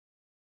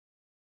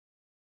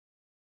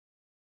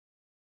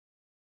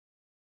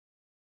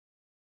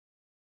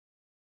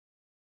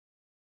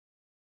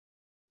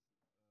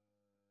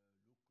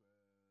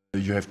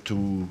You have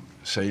to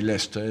say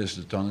Leicester has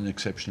done an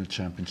exceptional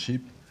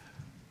championship.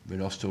 We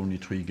lost only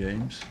 3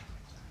 games,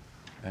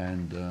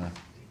 and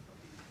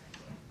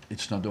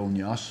it's not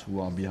only us who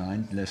are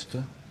behind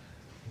Leicester,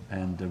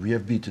 and we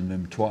have beaten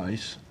them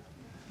twice.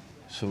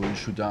 So you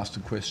should ask the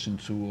question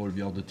to all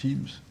the other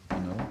teams. You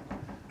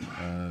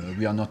know,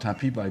 we are not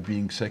happy by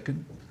being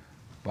second,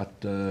 but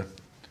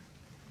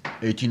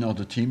 18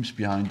 other teams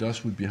behind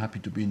us would be happy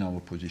to be in our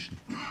position.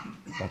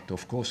 But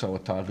of course, our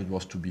target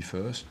was to be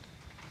first.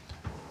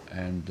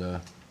 And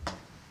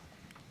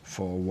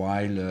for a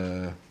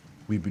while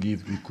we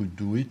believed we could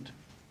do it.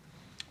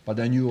 But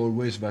I knew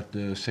always that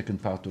the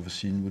second part of the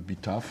season would be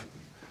tough,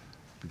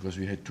 because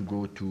we had to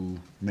go to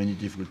many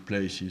different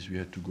places. We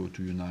had to go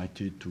to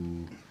United,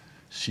 to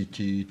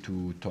City,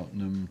 to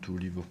Tottenham, to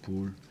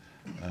Liverpool.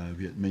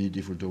 We had many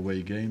different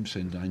away games,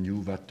 and I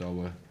knew that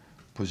our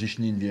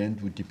position in the end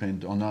would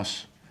depend on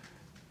us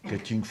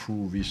getting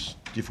through these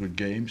different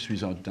games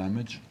without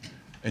damage,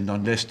 and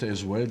on Leicester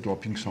as well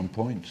dropping some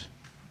points.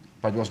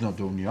 But it was not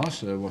only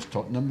us, it was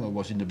Tottenham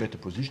was in a better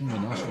position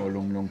than us for a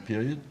long, long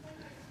period,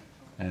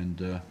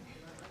 and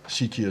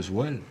City as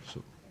well.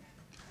 So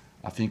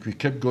I think we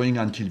kept going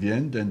until the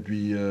end, and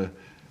we,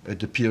 at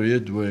the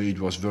period where it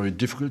was very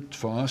difficult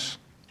for us,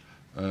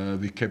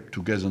 we kept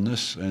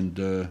togetherness, and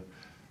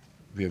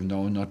we have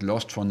now not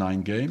lost for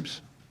 9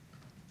 games.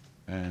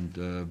 And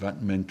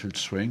that mental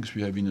strength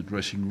we have in the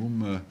dressing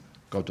room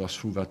got us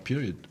through that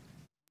period.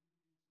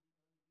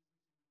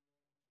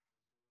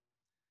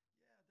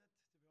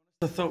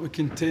 I thought we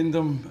contained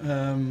them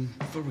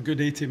for a good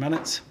 80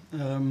 minutes.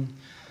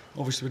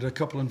 Obviously we had a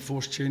couple of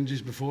enforced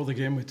changes before the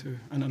game with 2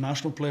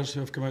 international players who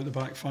have come out the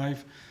back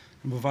 5.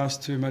 And we've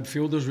asked 2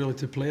 midfielders really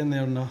to play in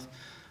there, and I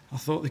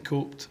thought they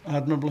coped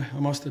admirably. I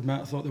must admit,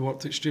 I thought they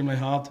worked extremely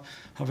hard.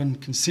 Having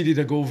conceded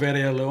a goal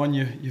very early on,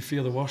 you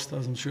fear the worst,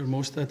 as I'm sure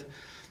most did.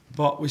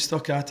 But we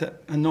stuck at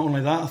it, and not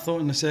only that, I thought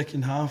in the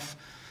second half,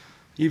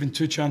 even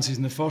 2 chances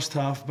in the first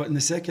half, but in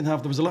the second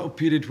half there was a little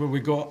period where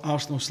we got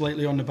Arsenal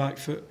slightly on the back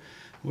foot,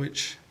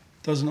 which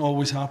doesn't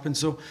always happen.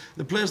 So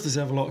the players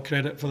deserve a lot of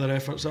credit for their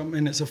efforts. I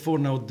mean, it's a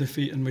 4-0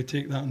 defeat and we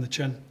take that on the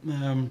chin.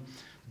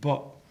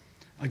 But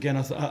again,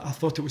 I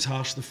thought it was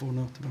harsh, the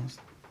 4-0, to be honest.